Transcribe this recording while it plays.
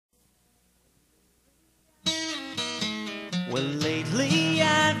Well, lately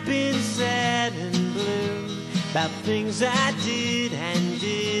I've been sad and blue about things I did and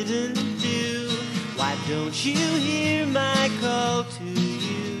didn't do. Why don't you hear my call to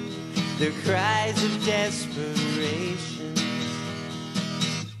you? They're cries of desperation.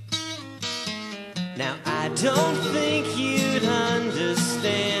 Now I don't think you'd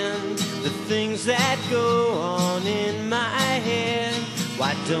understand the things that go on in my head.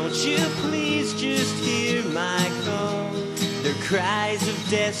 Why don't you please just hear my call? They're cries of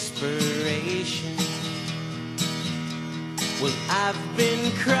desperation. Well, I've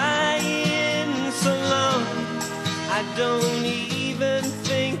been crying so long, I don't even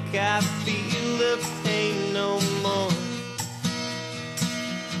think I feel the pain no more.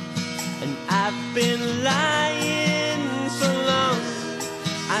 And I've been lying so long,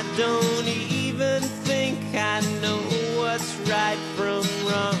 I don't even think I know what's right from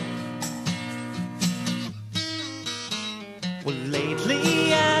wrong. Well,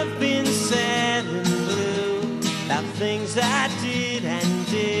 lately I've been sad and blue about things I did and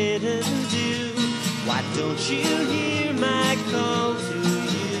didn't do. Why don't you hear my call to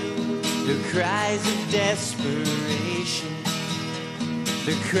you? They're cries of desperation.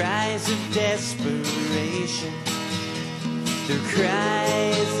 They're cries of desperation. They're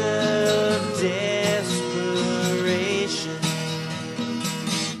cries of desperation.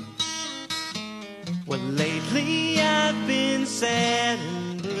 Well, lately I've been sad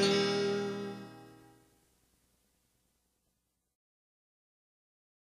and blue